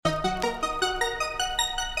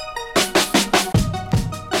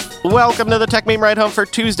Welcome to the Tech Meme Ride Home for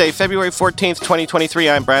Tuesday, February 14th, 2023.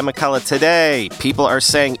 I'm Brian McCullough. Today, people are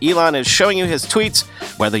saying Elon is showing you his tweets,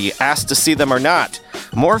 whether you asked to see them or not.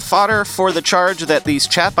 More fodder for the charge that these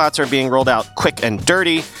chatbots are being rolled out quick and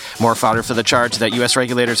dirty. More fodder for the charge that U.S.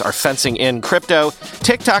 regulators are fencing in crypto.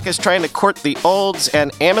 TikTok is trying to court the olds,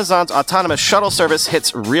 and Amazon's autonomous shuttle service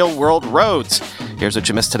hits real-world roads. Here's what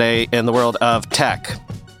you missed today in the world of tech.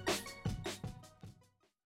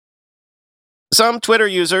 Some Twitter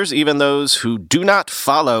users, even those who do not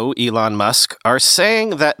follow Elon Musk, are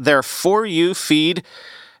saying that their For You feed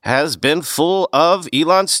has been full of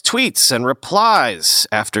Elon's tweets and replies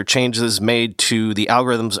after changes made to the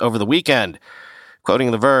algorithms over the weekend.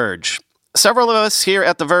 Quoting The Verge, "Several of us here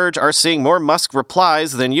at The Verge are seeing more Musk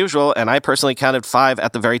replies than usual, and I personally counted 5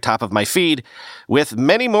 at the very top of my feed, with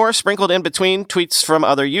many more sprinkled in between tweets from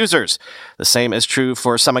other users. The same is true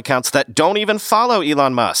for some accounts that don't even follow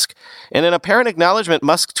Elon Musk. In an apparent acknowledgement,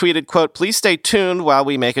 Musk tweeted, quote, 'Please stay tuned while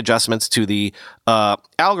we make adjustments to the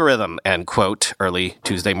algorithm,' end quote, early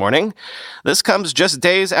Tuesday morning. This comes just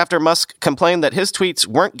days after Musk complained that his tweets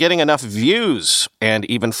weren't getting enough views and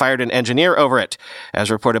even fired an engineer over it.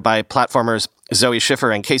 As reported by platformers Zoe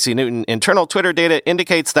Schiffer and Casey Newton, internal Twitter data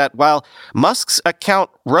indicates that while Musk's account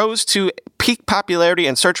rose to peak popularity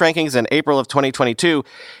in search rankings in April of 2022,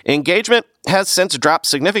 engagement has since dropped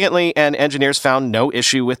significantly, and engineers found no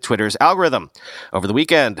issue with Twitter's algorithm. Over the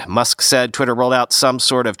weekend, Musk said Twitter rolled out some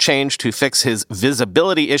sort of change to fix his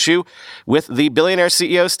visibility issue, with the billionaire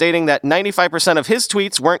CEO stating that 95% of his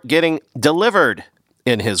tweets weren't getting delivered,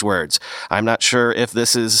 in his words. I'm not sure if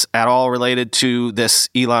this is at all related to this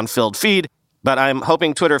Elon-filled feed, but I'm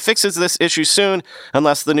hoping Twitter fixes this issue soon,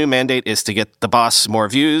 unless the new mandate is to get the boss more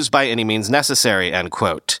views by any means necessary," end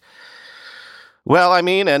quote. Well, I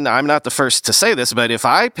mean, and I'm not the first to say this, but if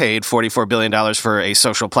I paid $44 billion for a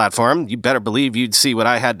social platform, you better believe you'd see what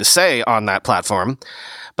I had to say on that platform.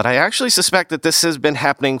 But I actually suspect that this has been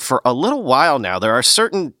happening for a little while now. There are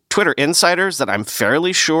certain Twitter insiders that I'm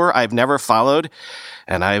fairly sure I've never followed,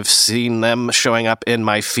 and I've seen them showing up in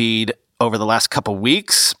my feed over the last couple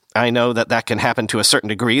weeks. I know that that can happen to a certain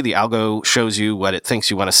degree. The algo shows you what it thinks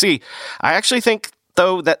you want to see. I actually think,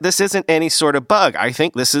 though, that this isn't any sort of bug. I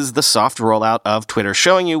think this is the soft rollout of Twitter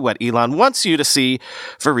showing you what Elon wants you to see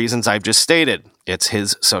for reasons I've just stated. It's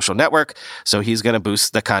his social network, so he's going to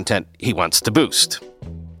boost the content he wants to boost.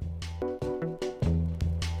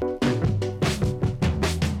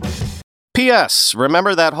 P.S.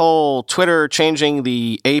 Remember that whole Twitter changing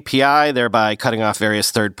the API, thereby cutting off various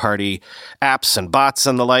third-party apps and bots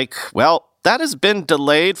and the like? Well, that has been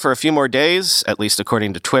delayed for a few more days, at least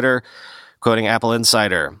according to Twitter, quoting Apple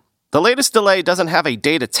Insider. The latest delay doesn't have a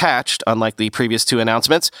date attached, unlike the previous two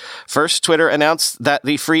announcements. First, Twitter announced that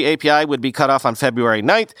the free API would be cut off on February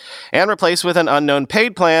 9th and replaced with an unknown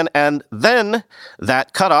paid plan, and then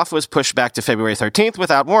that cutoff was pushed back to February 13th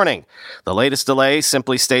without warning. The latest delay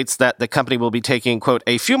simply states that the company will be taking, quote,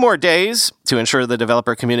 a few more days to ensure the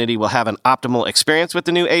developer community will have an optimal experience with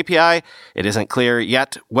the new API. It isn't clear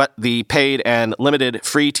yet what the paid and limited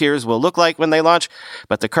free tiers will look like when they launch,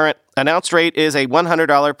 but the current announced rate is a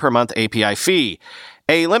 $100 per month API fee.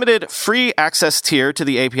 A limited free access tier to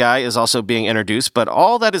the API is also being introduced, but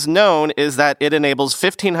all that is known is that it enables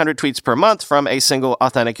 1,500 tweets per month from a single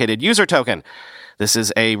authenticated user token. This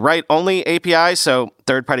is a write-only API, so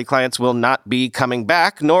third-party clients will not be coming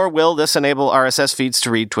back, nor will this enable RSS feeds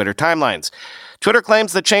to read Twitter timelines. Twitter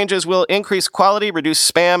claims the changes will increase quality, reduce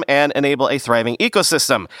spam, and enable a thriving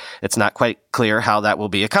ecosystem. It's not quite clear how that will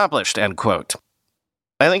be accomplished, end quote.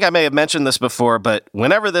 I think I may have mentioned this before, but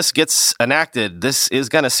whenever this gets enacted, this is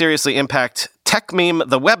going to seriously impact TechMeme,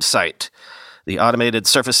 the website. The automated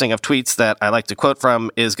surfacing of tweets that I like to quote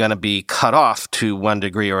from is going to be cut off to one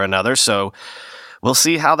degree or another, so we'll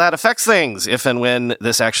see how that affects things if and when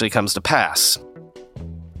this actually comes to pass.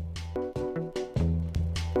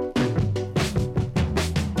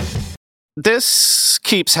 This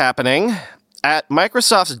keeps happening. At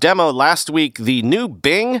Microsoft's demo last week, the new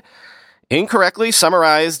Bing incorrectly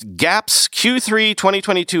summarized Gap's Q3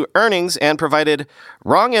 2022 earnings and provided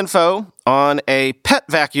wrong info on a pet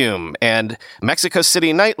vacuum and Mexico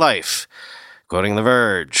City nightlife. Quoting The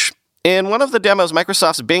Verge, in one of the demos,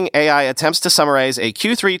 Microsoft's Bing AI attempts to summarize a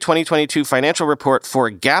Q3 2022 financial report for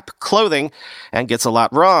Gap clothing and gets a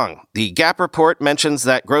lot wrong. The Gap report mentions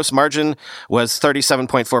that gross margin was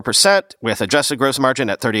 37.4%, with adjusted gross margin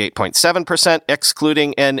at 38.7%,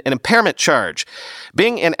 excluding an impairment charge.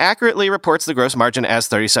 Bing inaccurately reports the gross margin as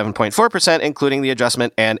 37.4%, including the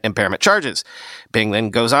adjustment and impairment charges. Bing then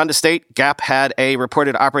goes on to state Gap had a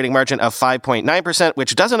reported operating margin of 5.9%,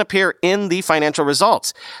 which doesn't appear in the financial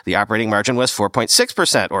results. The operating operating margin was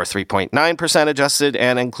 4.6%, or 3.9% adjusted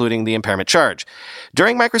and including the impairment charge.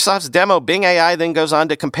 During Microsoft's demo, Bing AI then goes on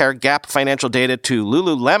to compare GAAP financial data to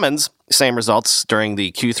Lululemon's same results during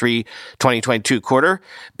the Q3 2022 quarter.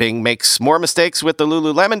 Bing makes more mistakes with the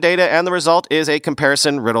Lululemon data, and the result is a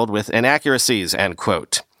comparison riddled with inaccuracies, end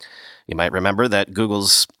quote. You might remember that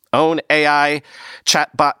Google's own AI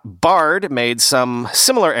chatbot Bard made some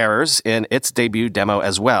similar errors in its debut demo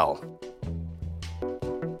as well.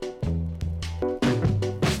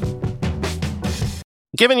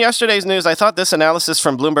 Given yesterday's news, I thought this analysis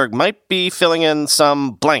from Bloomberg might be filling in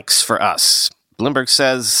some blanks for us. Bloomberg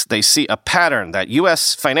says they see a pattern that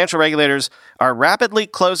U.S. financial regulators are rapidly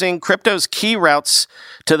closing crypto's key routes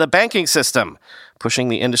to the banking system, pushing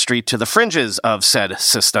the industry to the fringes of said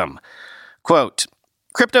system. Quote,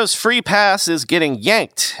 crypto's free pass is getting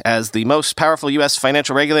yanked as the most powerful U.S.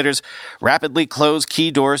 financial regulators rapidly close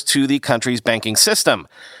key doors to the country's banking system.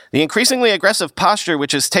 The increasingly aggressive posture,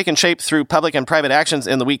 which has taken shape through public and private actions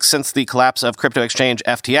in the weeks since the collapse of crypto exchange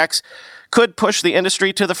FTX, could push the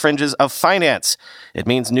industry to the fringes of finance. It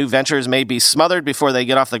means new ventures may be smothered before they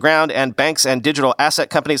get off the ground, and banks and digital asset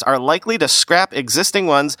companies are likely to scrap existing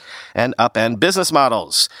ones and upend business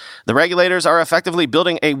models. The regulators are effectively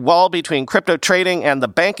building a wall between crypto trading and the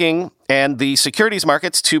banking and the securities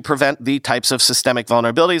markets to prevent the types of systemic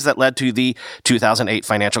vulnerabilities that led to the 2008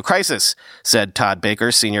 financial crisis, said Todd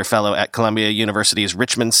Baker, senior fellow at Columbia University's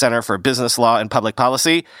Richmond Center for Business Law and Public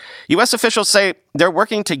Policy. U.S. officials say they're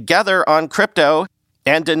working together on crypto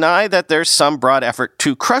and deny that there's some broad effort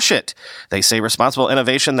to crush it. They say responsible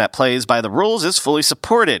innovation that plays by the rules is fully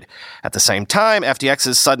supported. At the same time,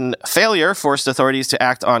 FTX's sudden failure forced authorities to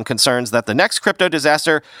act on concerns that the next crypto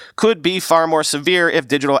disaster could be far more severe if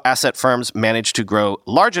digital asset firms manage to grow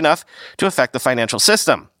large enough to affect the financial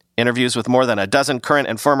system. Interviews with more than a dozen current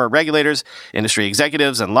and former regulators, industry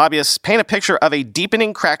executives, and lobbyists paint a picture of a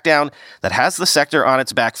deepening crackdown that has the sector on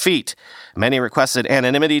its back feet. Many requested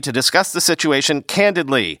anonymity to discuss the situation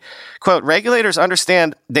candidly. Quote, regulators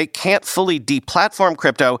understand they can't fully deplatform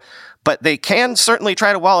crypto, but they can certainly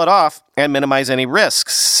try to wall it off and minimize any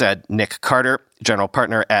risks, said Nick Carter, general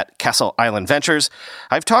partner at Castle Island Ventures.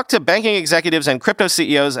 I've talked to banking executives and crypto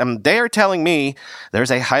CEOs, and they are telling me there's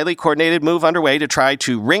a highly coordinated move underway to try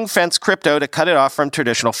to ring-fence crypto to cut it off from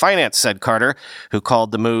traditional finance, said Carter, who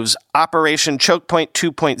called the moves Operation Choke Point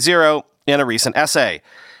 2.0 in a recent essay.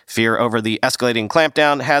 Fear over the escalating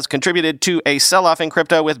clampdown has contributed to a sell-off in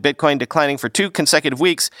crypto, with Bitcoin declining for 2 consecutive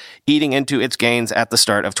weeks, eating into its gains at the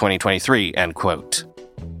start of 2023, end quote.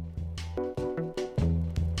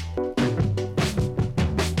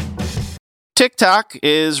 TikTok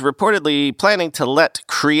is reportedly planning to let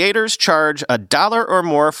creators charge $1 or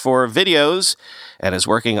more for videos and is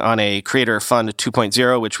working on a Creator Fund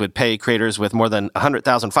 2.0, which would pay creators with more than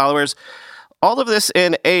 100,000 followers. All of this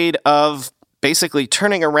in aid of basically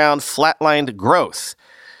turning around flatlined growth.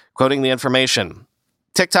 Quoting the information,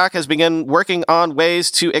 TikTok has begun working on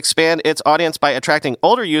ways to expand its audience by attracting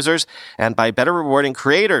older users and by better rewarding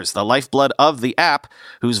creators, the lifeblood of the app,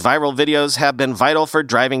 whose viral videos have been vital for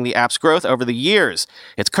driving the app's growth over the years.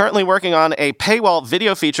 It's currently working on a paywall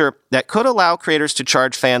video feature that could allow creators to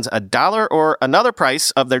charge fans $1 or another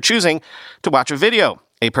price of their choosing to watch a video,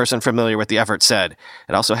 a person familiar with the effort said.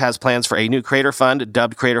 It also has plans for a new creator fund,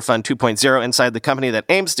 dubbed Creator Fund 2.0, inside the company that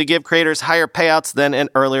aims to give creators higher payouts than an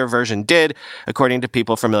earlier version did, according to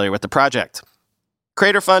people familiar with the project.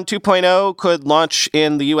 Creator Fund 2.0 could launch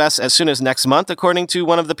in the U.S. as soon as next month, according to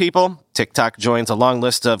one of the people. TikTok joins a long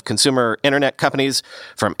list of consumer internet companies,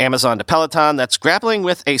 from Amazon to Peloton, that's grappling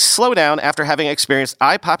with a slowdown after having experienced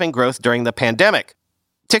eye-popping growth during the pandemic.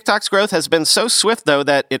 TikTok's growth has been so swift, though,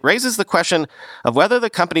 that it raises the question of whether the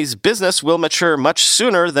company's business will mature much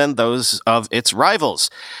sooner than those of its rivals.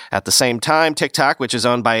 At the same time, TikTok, which is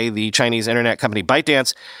owned by the Chinese internet company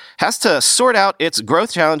ByteDance, has to sort out its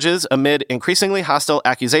growth challenges amid increasingly hostile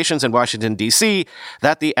accusations in Washington, D.C.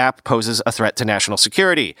 that the app poses a threat to national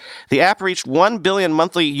security. The app reached 1 billion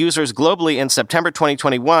monthly users globally in September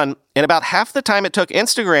 2021, in about half the time it took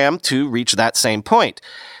Instagram to reach that same point.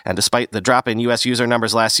 And despite the drop in U.S. user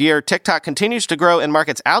numbers last year, TikTok continues to grow in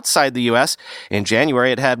markets outside the U.S. In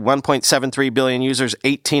January, it had 1.73 billion users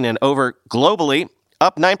 18 and over globally,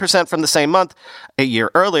 up 9% from the same month a year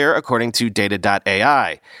earlier, according to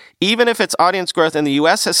Data.ai. Even if its audience growth in the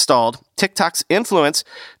U.S. has stalled, TikTok's influence,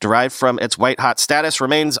 derived from its white-hot status,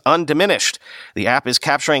 remains undiminished. The app is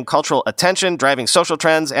capturing cultural attention, driving social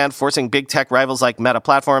trends, and forcing big tech rivals like Meta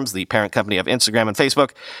Platforms, the parent company of Instagram and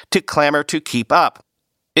Facebook, to clamor to keep up.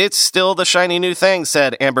 It's still the shiny new thing,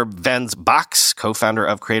 said Amber Vens-Box, co-founder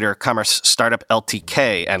of creator commerce startup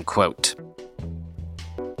LTK, end quote.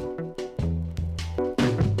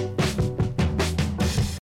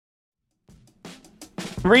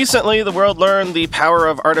 Recently, the world learned the power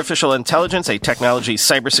of artificial intelligence, a technology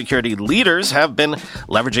cybersecurity leaders have been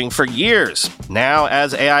leveraging for years. Now,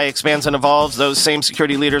 as AI expands and evolves, those same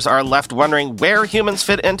security leaders are left wondering where humans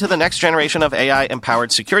fit into the next generation of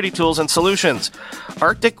AI-empowered security tools and solutions.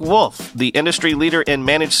 Arctic Wolf, the industry leader in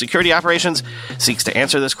managed security operations, seeks to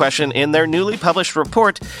answer this question in their newly published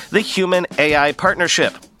report, The Human-AI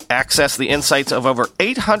Partnership. Access the insights of over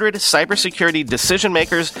 800 cybersecurity decision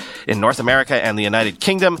makers in North America and the United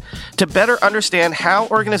Kingdom to better understand how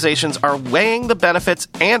organizations are weighing the benefits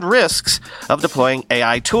and risks of deploying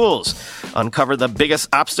AI tools. Uncover the biggest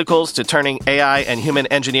obstacles to turning AI and human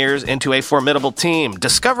engineers into a formidable team.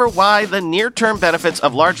 Discover why the near-term benefits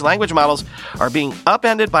of large language models are being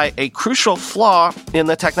upended by a crucial flaw in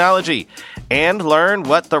the technology. And learn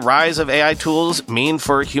what the rise of AI tools mean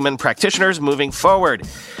for human practitioners moving forward.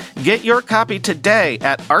 Get your copy today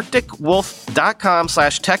at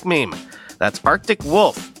arcticwolf.com/techmeme. That's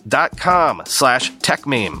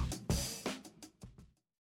arcticwolf.com/techmeme.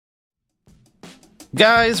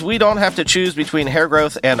 Guys, we don't have to choose between hair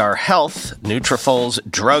growth and our health. Nutrafol's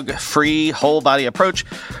drug-free, whole-body approach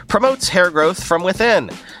promotes hair growth from within.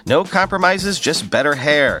 No compromises, just better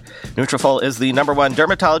hair. Nutrafol is the #1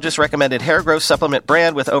 dermatologist-recommended hair growth supplement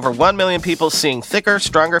brand with over 1 million people seeing thicker,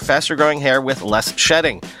 stronger, faster-growing hair with less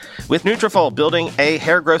shedding. With Nutrafol, building a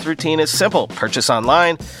hair growth routine is simple. Purchase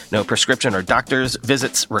online, no prescription or doctor's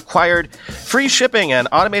visits required. Free shipping and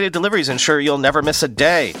automated deliveries ensure you'll never miss a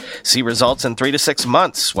day. See results in 3 to 6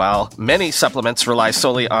 months. While many supplements rely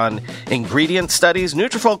solely on ingredient studies,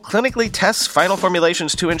 Nutrafol clinically tests final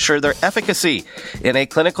formulations to ensure their efficacy. In a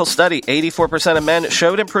clinical study, 84% of men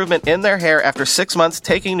showed improvement in their hair after 6 months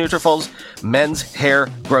taking Nutrafol's men's hair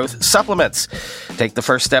growth supplements. Take the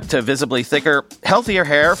first step to visibly thicker, healthier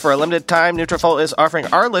hair. For a limited time, Nutrafol is offering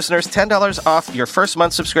our listeners $10 off your first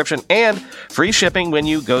month subscription and free shipping when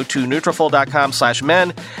you go to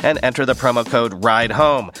Nutrafol.com/men and enter the promo code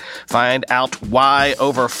RIDEHOME. Find out why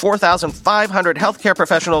over 4,500 healthcare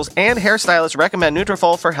professionals and hairstylists recommend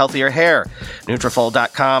Nutrafol for healthier hair.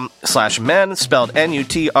 Nutrafol.com/men, spelled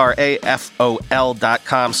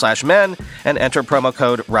Nutrafol.com/men, and enter promo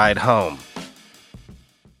code RIDEHOME.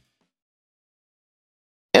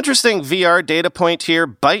 Interesting VR data point here.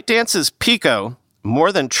 ByteDance's Pico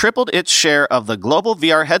more than tripled its share of the global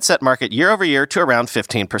VR headset market year over year to around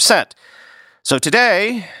 15%. So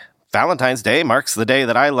today, Valentine's Day, marks the day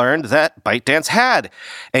that I learned that ByteDance had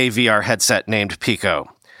a VR headset named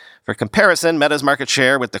Pico. For comparison, Meta's market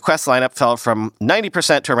share with the Quest lineup fell from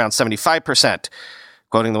 90% to around 75%,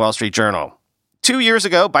 quoting the Wall Street Journal. 2 years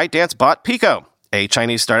ago, ByteDance bought Pico, a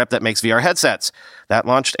Chinese startup that makes VR headsets. That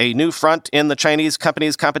launched a new front in the Chinese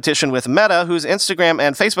company's competition with Meta, whose Instagram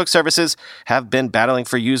and Facebook services have been battling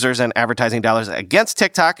for users and advertising dollars against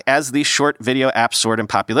TikTok as the short video app soared in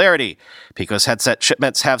popularity. Pico's headset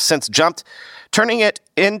shipments have since jumped, turning it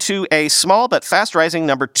into a small but fast-rising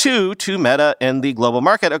number 2 to Meta in the global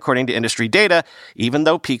market, according to industry data, even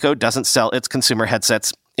though Pico doesn't sell its consumer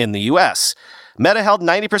headsets in the U.S. Meta held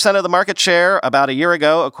 90% of the market share about a year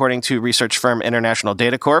ago, according to research firm International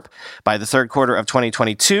Data Corp. By the third quarter of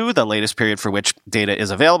 2022, the latest period for which data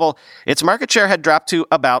is available, its market share had dropped to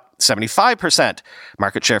about 75%.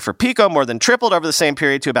 Market share for Pico more than tripled over the same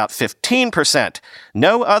period to about 15%.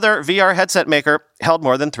 No other VR headset maker held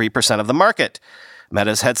more than 3% of the market.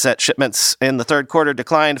 Meta's headset shipments in the third quarter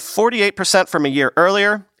declined 48% from a year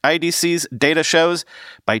earlier. IDC's data shows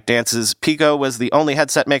ByteDance's Pico was the only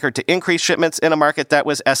headset maker to increase shipments in a market that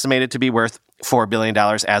was estimated to be worth $4 billion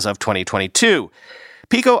as of 2022.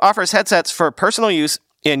 Pico offers headsets for personal use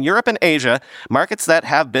in Europe and Asia, markets that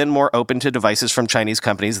have been more open to devices from Chinese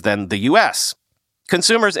companies than the U.S.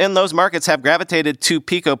 Consumers in those markets have gravitated to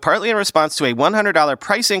Pico partly in response to a $100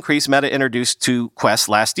 price increase Meta introduced to Quest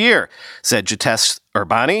last year, said Jitesh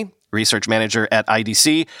Urbani, research manager at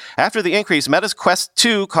IDC. After the increase, Meta's Quest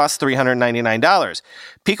 2 costs $399.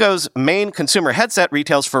 Pico's main consumer headset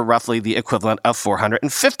retails for roughly the equivalent of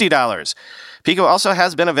 $450. Pico also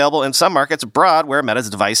has been available in some markets abroad where Meta's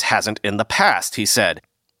device hasn't in the past, he said.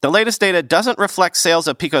 The latest data doesn't reflect sales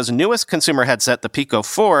of Pico's newest consumer headset, the Pico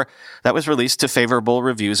 4, that was released to favorable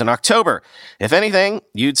reviews in October. If anything,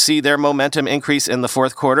 you'd see their momentum increase in the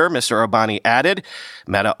fourth quarter, Mr. Urbani added.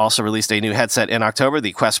 Meta also released a new headset in October,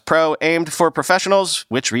 the Quest Pro, aimed for professionals,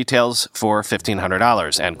 which retails for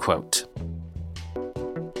 $1,500, end quote.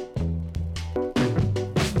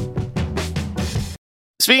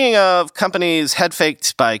 Speaking of companies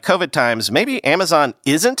head-faked by COVID times, maybe Amazon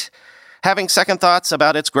isn't having second thoughts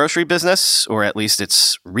about its grocery business, or at least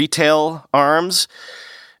its retail arms.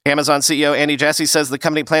 Amazon CEO Andy Jassy says the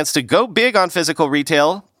company plans to go big on physical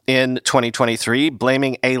retail, in 2023,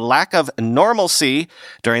 blaming a lack of normalcy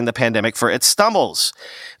during the pandemic for its stumbles.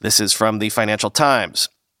 This is from the Financial Times.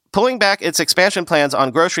 Pulling back its expansion plans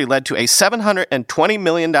on grocery led to a $720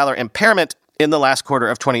 million impairment in the last quarter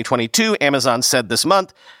of 2022, Amazon said this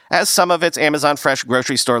month, as some of its Amazon Fresh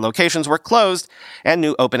grocery store locations were closed and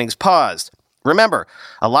new openings paused. Remember,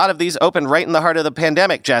 a lot of these opened right in the heart of the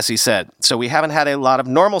pandemic, Jassy said, so we haven't had a lot of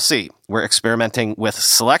normalcy. We're experimenting with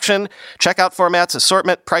selection, checkout formats,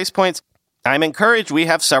 assortment, price points. I'm encouraged we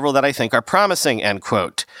have several that I think are promising, end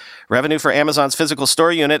quote. Revenue for Amazon's physical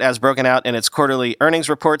store unit, as broken out in its quarterly earnings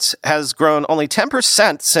reports, has grown only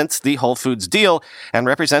 10% since the Whole Foods deal and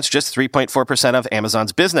represents just 3.4% of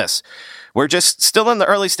Amazon's business. We're just still in the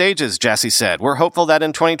early stages, Jassy said. We're hopeful that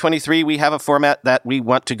in 2023 we have a format that we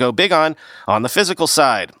want to go big on the physical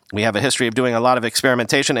side. We have a history of doing a lot of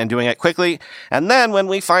experimentation and doing it quickly, and then when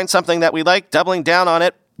we find something that we like, doubling down on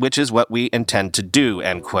it, which is what we intend to do,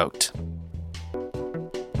 end quote.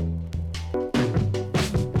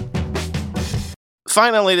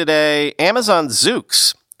 Finally today, Amazon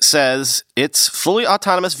Zoox says its fully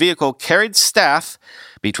autonomous vehicle carried staff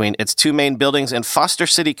between its two main buildings in Foster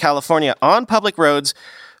City, California, on public roads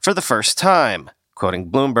for the first time, quoting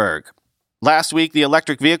Bloomberg. Last week, the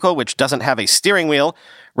electric vehicle, which doesn't have a steering wheel,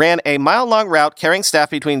 ran a mile-long route carrying staff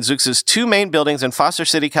between Zoox's two main buildings in Foster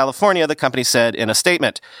City, California, the company said in a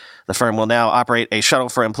statement. The firm will now operate a shuttle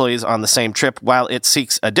for employees on the same trip while it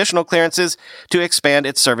seeks additional clearances to expand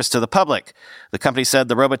its service to the public. The company said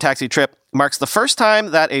the robotaxi trip marks the first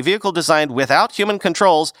time that a vehicle designed without human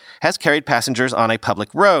controls has carried passengers on a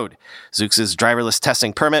public road. Zoox's driverless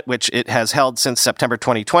testing permit, which it has held since September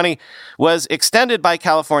 2020, was extended by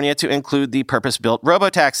California to include the purpose-built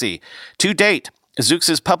robotaxi. To date,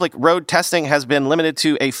 Zoox's public road testing has been limited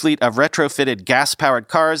to a fleet of retrofitted gas-powered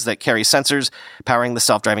cars that carry sensors powering the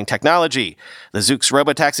self-driving technology. The Zoox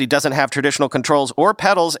robotaxi doesn't have traditional controls or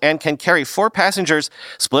pedals and can carry 4 passengers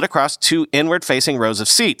split across 2 inward-facing rows of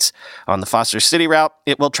seats. On the Foster City route,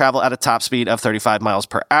 it will travel at a top speed of 35 miles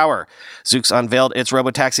per hour. Zoox unveiled its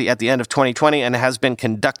robotaxi at the end of 2020 and has been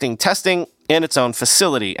conducting testing in its own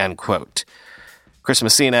facility, end quote. Chris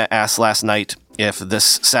Messina asked last night if this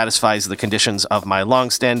satisfies the conditions of my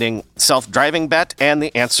long-standing self-driving bet, and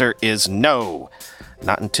the answer is no.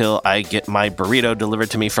 Not until I get my burrito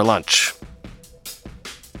delivered to me for lunch.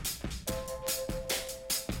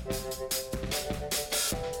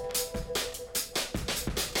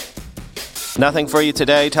 Nothing for you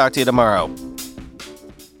today. Talk to you tomorrow.